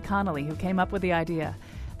Garrett Connolly, who came up with the idea.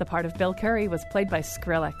 The part of Bill Curry was played by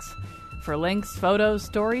Skrillex. For links, photos,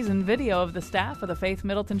 stories, and video of the staff of the Faith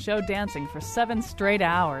Middleton Show dancing for 7 straight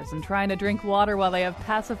hours and trying to drink water while they have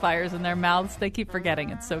pacifiers in their mouths, they keep forgetting.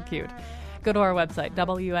 It's so cute. Go to our website,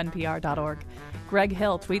 WNPR.org. Greg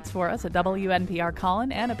Hill tweets for us at WNPR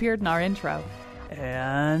Colin and appeared in our intro.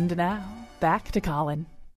 And now, back to Colin.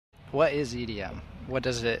 What is EDM? What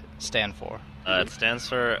does it stand for? It stands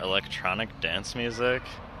for electronic dance music.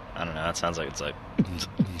 I don't know, it sounds like it's like...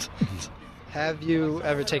 Have you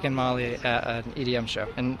ever taken Molly at an EDM show?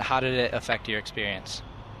 And how did it affect your experience?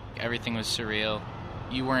 Everything was surreal.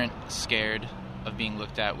 You weren't scared of being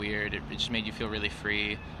looked at weird. It just made you feel really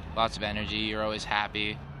free. Lots of energy. You're always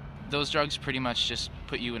happy. Those drugs pretty much just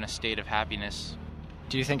put you in a state of happiness.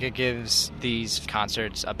 Do you think it gives these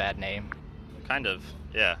concerts a bad name? Kind of,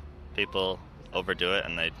 yeah. People overdo it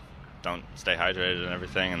and they don't stay hydrated and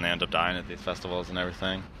everything, and they end up dying at these festivals and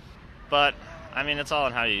everything. But, I mean, it's all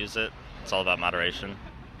in how you use it. It's all about moderation.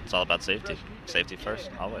 It's all about safety. Safety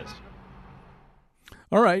first, always.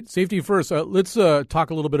 All right, safety first. Let's talk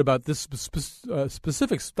a little bit about this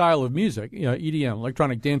specific style of music, EDM,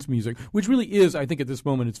 electronic dance music, which really is, I think at this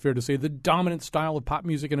moment it's fair to say, the dominant style of pop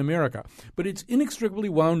music in America. But it's inextricably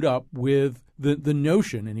wound up with the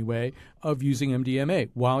notion, anyway, of using MDMA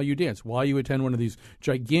while you dance, while you attend one of these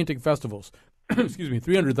gigantic festivals. Excuse me,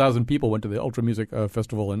 300,000 people went to the Ultra Music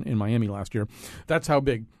Festival in Miami last year. That's how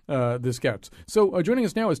big this gets. So joining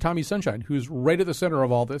us now is Tommy Sunshine, who's right at the center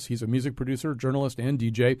of all this. He's a music producer, journalist, and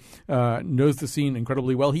DJ, knows the scene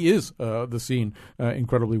incredibly well. He is the scene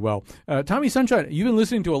incredibly well. Tommy Sunshine, you've been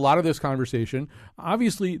listening to a lot of this conversation.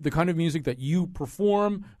 Obviously, the kind of music that you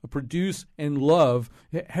perform, produce, and love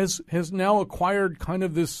has now acquired kind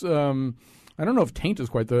of this... I don't know if taint is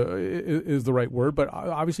quite the right word, but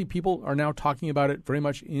obviously people are now talking about it very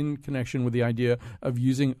much in connection with the idea of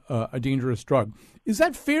using a dangerous drug. Is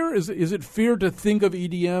that fair? Is it fair to think of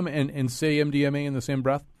EDM and say MDMA in the same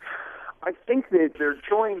breath? I think that they're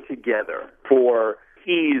joined together for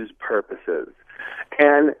ease purposes.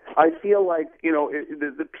 And I feel like,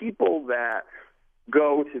 the people that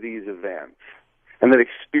go to these events and that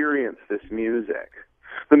experience this music,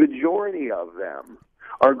 the majority of them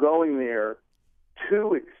are going there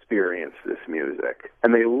to experience this music,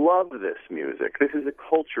 and they love this music. This is a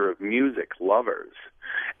culture of music lovers.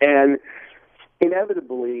 And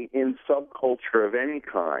inevitably, in subculture of any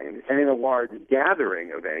kind, and in a large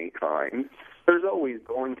gathering of any kind, there's always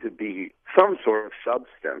going to be some sort of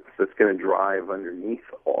substance that's going to drive underneath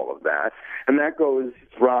all of that. And that goes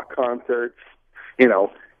rock concerts,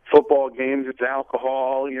 football games, it's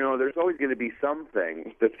alcohol, there's always going to be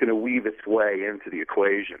something that's going to weave its way into the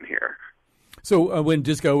equation here. So when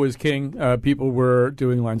disco was king, people were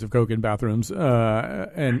doing lines of coke in bathrooms,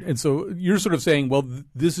 and so you're sort of saying, well,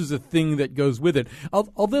 this is a thing that goes with it.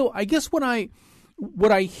 Although I guess what I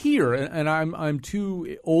hear, and I'm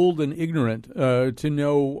too old and ignorant to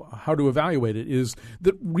know how to evaluate it, is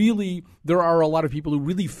that really there are a lot of people who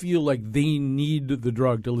really feel like they need the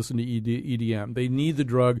drug to listen to EDM. They need the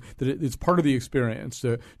drug, that it's part of the experience.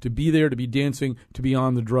 To be there, to be dancing, to be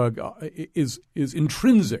on the drug is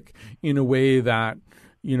intrinsic in a way that,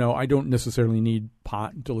 I don't necessarily need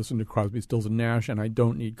pot to listen to Crosby, Stills, and Nash, and I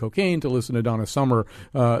don't need cocaine to listen to Donna Summer.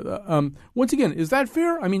 Once again, is that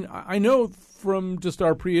fair? I mean, I know from just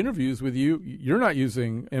our pre-interviews with you, you're not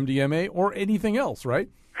using MDMA or anything else, right?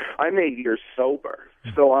 I'm 8 years sober,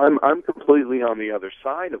 so I'm completely on the other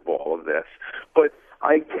side of all of this. But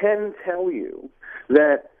I can tell you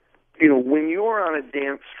that, when you're on a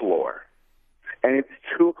dance floor and it's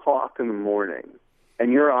 2 o'clock in the morning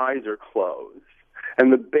and your eyes are closed,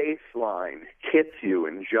 and the bass line hits you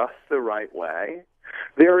in just the right way,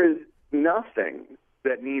 there is nothing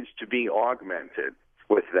that needs to be augmented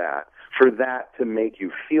with that for that to make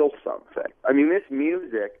you feel something. I mean, this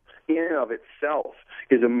music in and of itself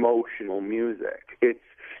is emotional music. It's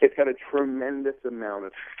got a tremendous amount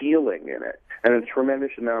of feeling in it and a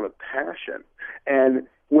tremendous amount of passion. And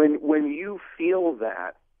when you feel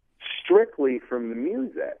that strictly from the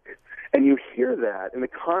music, and you hear that in the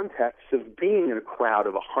context of being in a crowd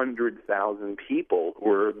of 100,000 people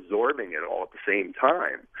who are absorbing it all at the same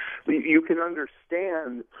time, you can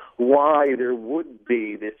understand why there would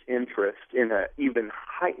be this interest in an even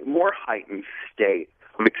more heightened state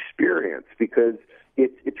of experience, because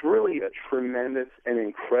it's really a tremendous and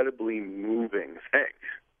incredibly moving thing.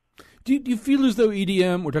 Do you feel as though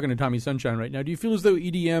EDM, we're talking to Tommy Sunshine right now, do you feel as though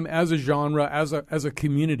EDM as a genre, as a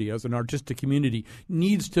community, as an artistic community,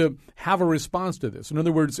 needs to have a response to this? In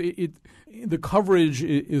other words, the coverage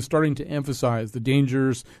is starting to emphasize the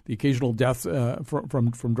dangers, the occasional deaths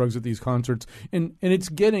from drugs at these concerts, and it's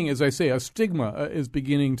getting, as I say, a stigma is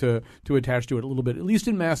beginning to attach to it a little bit, at least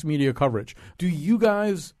in mass media coverage. Do you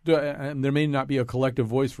guys, and there may not be a collective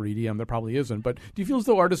voice for EDM, there probably isn't, but do you feel as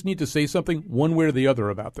though artists need to say something one way or the other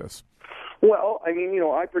about this? Well, I mean,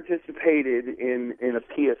 I participated in a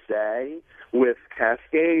PSA with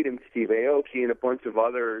Cascade and Steve Aoki and a bunch of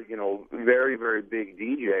other, very, very big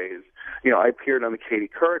DJs. I appeared on the Katie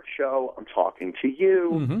Couric show. I'm talking to you.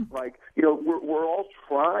 Mm-hmm. We're all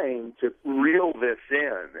trying to reel this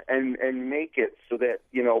in and make it so that,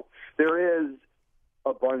 there is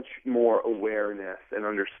a bunch more awareness and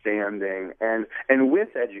understanding, and with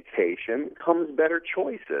education comes better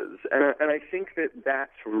choices. And I think that that's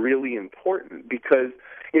really important, because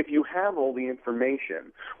if you have all the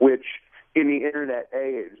information, which in the internet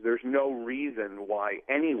age, there's no reason why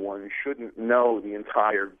anyone shouldn't know the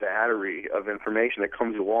entire battery of information that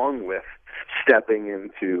comes along with stepping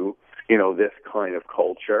into this kind of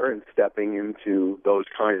culture and stepping into those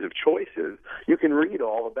kinds of choices, you can read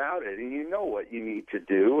all about it, and you know what you need to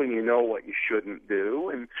do, and you know what you shouldn't do,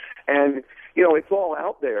 and it's all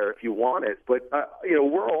out there if you want it. But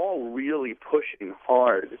we're all really pushing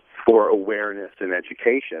hard for awareness and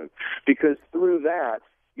education, because through that,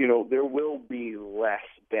 there will be less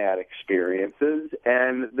bad experiences,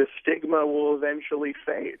 and the stigma will eventually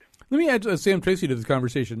fade. Let me add Sam Tracy to this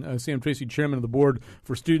conversation. Sam Tracy, chairman of the board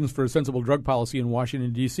for Students for a Sensible Drug Policy in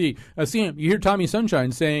Washington, D.C. Sam, you hear Tommy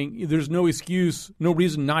Sunshine saying there's no excuse, no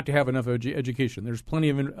reason not to have enough education. There's plenty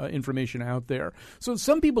of information out there. So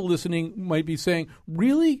some people listening might be saying,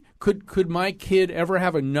 really? Could my kid ever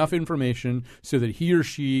have enough information so that he or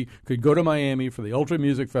she could go to Miami for the Ultra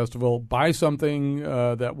Music Festival, buy something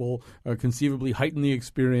that will conceivably heighten the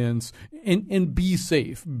experience, and be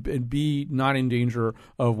safe and be not in danger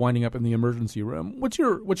of winding up in the emergency room? What's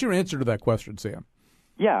your answer to that question, Sam?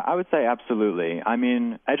 Yeah, I would say absolutely. I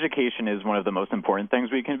mean, education is one of the most important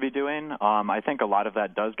things we can be doing. I think a lot of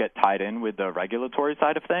that does get tied in with the regulatory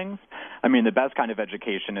side of things. I mean, the best kind of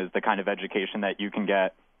education is the kind of education that you can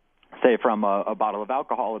get, say, from a bottle of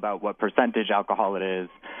alcohol about what percentage alcohol it is,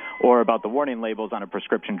 or about the warning labels on a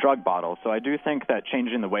prescription drug bottle. So I do think that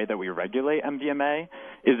changing the way that we regulate MDMA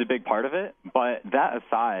is a big part of it. But that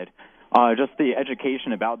aside, just the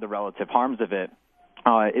education about the relative harms of it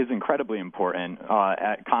is incredibly important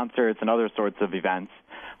at concerts and other sorts of events.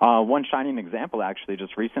 One shining example, actually,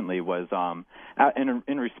 just recently was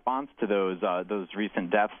in response to those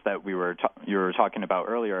recent deaths that you were talking about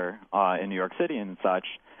earlier in New York City and such.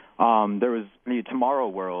 There was the Tomorrow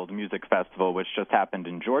World Music Festival, which just happened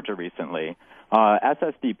in Georgia recently.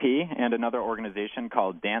 SSDP and another organization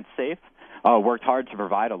called Dance Safe worked hard to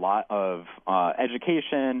provide a lot of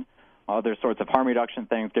education, other sorts of harm reduction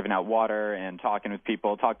things, giving out water and talking with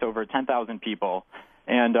people, talked to over 10,000 people.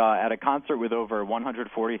 And at a concert with over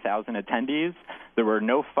 140,000 attendees, there were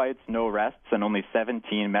no fights, no arrests, and only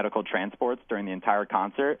 17 medical transports during the entire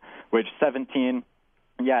concert, which 17,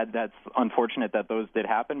 yeah, that's unfortunate that those did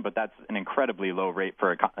happen, but that's an incredibly low rate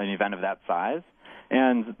for an event of that size.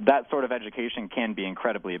 And that sort of education can be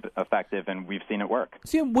incredibly effective, and we've seen it work.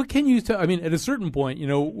 Sam, what can you tell? I mean, at a certain point,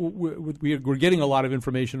 we're getting a lot of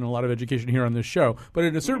information and a lot of education here on this show. But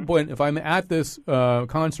at a certain point, if I'm at this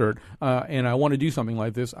concert and I want to do something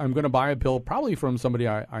like this, I'm going to buy a pill probably from somebody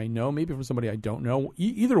I know, maybe from somebody I don't know.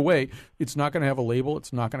 Either way, it's not going to have a label.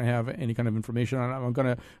 It's not going to have any kind of information on it. I'm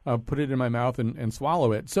going to put it in my mouth and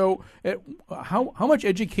swallow it. So how much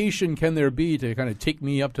education can there be to kind of take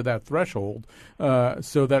me up to that threshold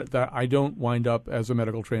so that I don't wind up as a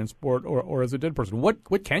medical transport or as a dead person?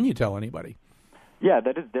 What can you tell anybody? Yeah,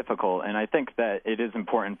 that is difficult, and I think that it is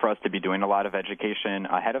important for us to be doing a lot of education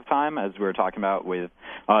ahead of time, as we were talking about with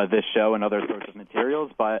this show and other sorts of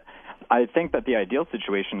materials. But I think that the ideal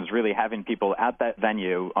situation is really having people at that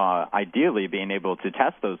venue, ideally being able to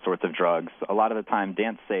test those sorts of drugs. A lot of the time,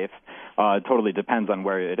 Dance Safe totally depends on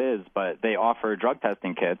where it is, but they offer drug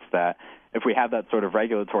testing kits that if we have that sort of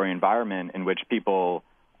regulatory environment in which people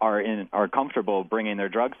are comfortable bringing their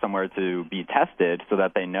drugs somewhere to be tested so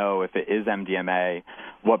that they know if it is MDMA,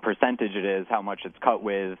 what percentage it is, how much it's cut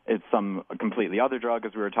with, it's some completely other drug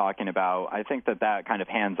as we were talking about. I think that kind of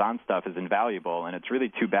hands-on stuff is invaluable, and it's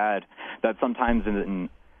really too bad that sometimes in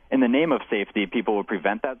the name of safety, people will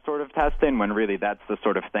prevent that sort of testing when really that's the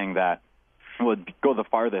sort of thing that would go the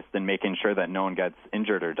farthest in making sure that no one gets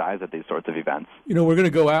injured or dies at these sorts of events. We're going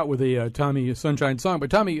to go out with a Tommy Sunshine song,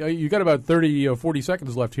 but Tommy, you got about 30, 40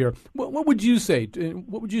 seconds left here. What would you say?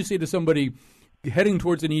 What would you say to somebody heading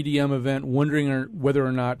towards an EDM event, wondering whether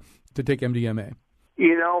or not to take MDMA?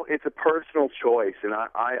 It's a personal choice, and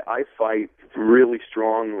I fight really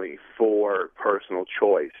strongly for personal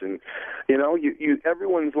choice. And,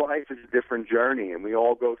 everyone's life is a different journey, and we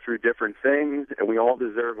all go through different things, and we all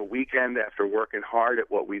deserve a weekend after working hard at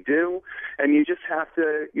what we do. And you just have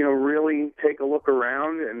to, really take a look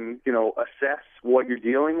around and, assess what you're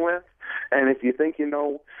dealing with. And if you think you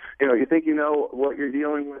know what you're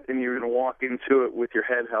dealing with, and you're going to walk into it with your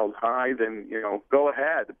head held high, then go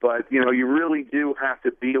ahead. But you really do have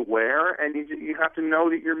to be aware, and you have to know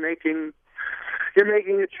that you're making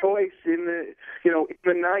a choice in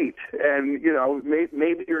the night, and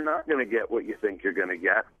maybe you're not going to get what you think you're going to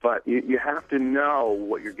get, but you have to know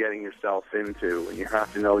what you're getting yourself into, and you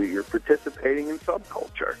have to know that you're participating in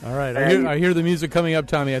subculture. All right, I hear the music coming up,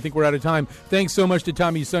 Tommy. I think we're out of time. Thanks so much to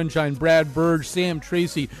Tommy Sunshine, Brad Burge, Sam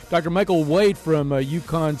Tracy, Dr. Michael White from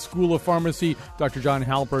UConn School of Pharmacy, Dr. John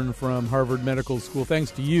Halpern from Harvard Medical School.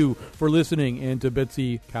 Thanks to you for listening, and to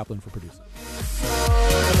Betsy Kaplan for producing.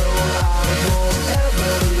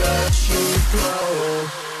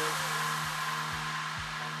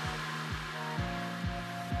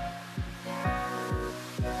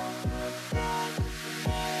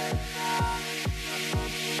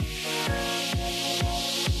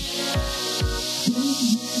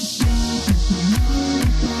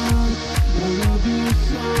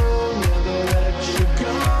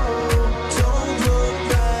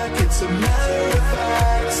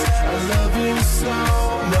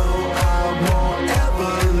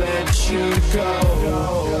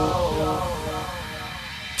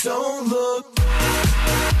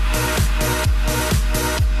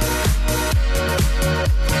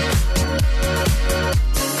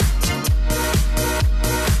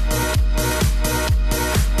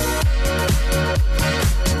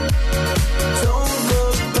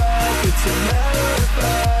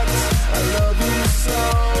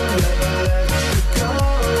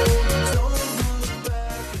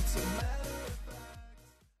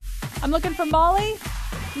 Molly?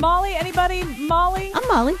 Molly? Anybody? Molly? I'm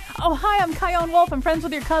Molly. Oh, hi, I'm Kyone Wolf. I'm friends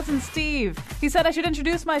with your cousin Steve. He said I should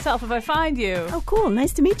introduce myself if I find you. Oh, cool.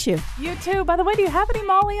 Nice to meet you. You too. By the way, do you have any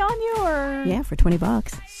Molly on you, or? Yeah, for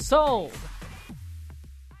 $20. Sold.